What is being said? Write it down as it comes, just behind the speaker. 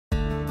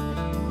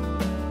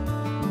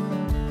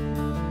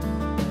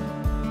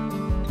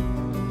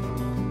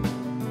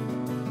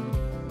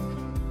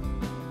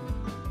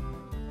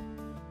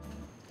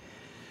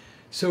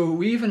So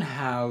we even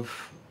have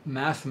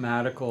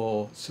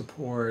mathematical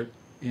support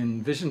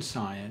in vision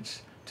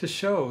science to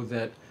show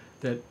that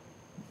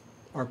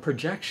our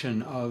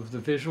projection of the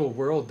visual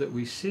world that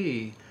we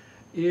see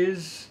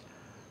is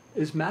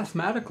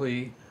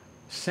mathematically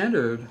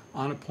centered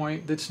on a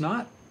point that's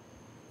not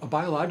a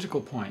biological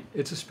point.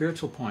 It's a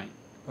spiritual point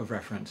of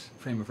reference,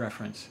 frame of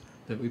reference,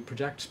 that we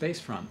project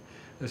space from.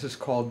 This is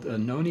called a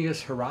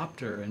Nonius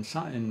horopter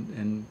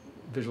in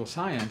visual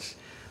science,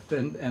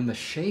 and the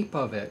shape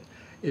of it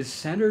is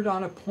centered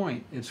on a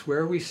point. It's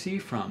where we see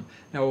from.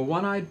 Now, a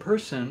one-eyed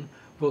person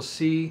will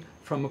see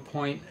from a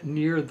point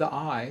near the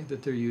eye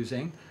that they're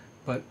using,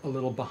 but a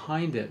little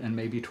behind it and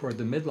maybe toward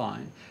the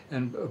midline.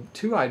 And a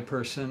two-eyed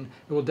person,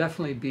 it will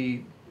definitely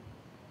be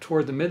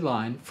toward the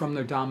midline from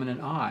their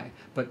dominant eye,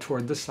 but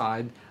toward the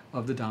side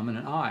of the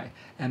dominant eye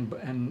and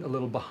a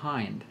little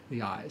behind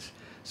the eyes.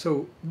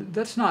 So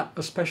that's not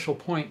a special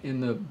point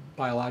in the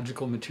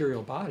biological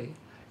material body.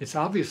 It's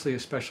obviously a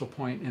special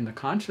point in the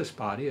conscious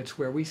body. It's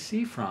where we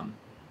see from.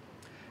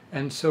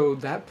 And so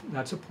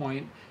that's a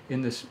point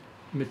in this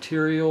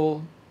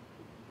material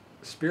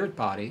spirit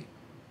body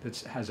that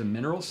has a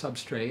mineral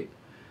substrate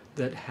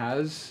that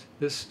has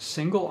this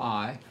single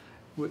eye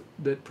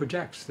that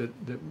projects, that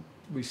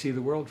we see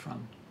the world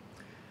from.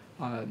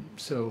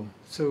 So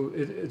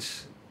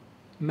it's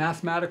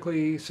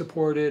mathematically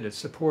supported. It's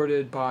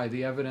supported by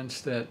the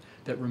evidence that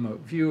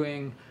remote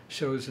viewing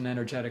shows an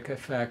energetic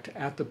effect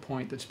at the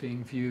point that's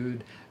being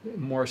viewed,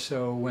 more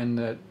so when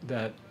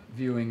that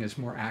viewing is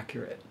more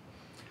accurate.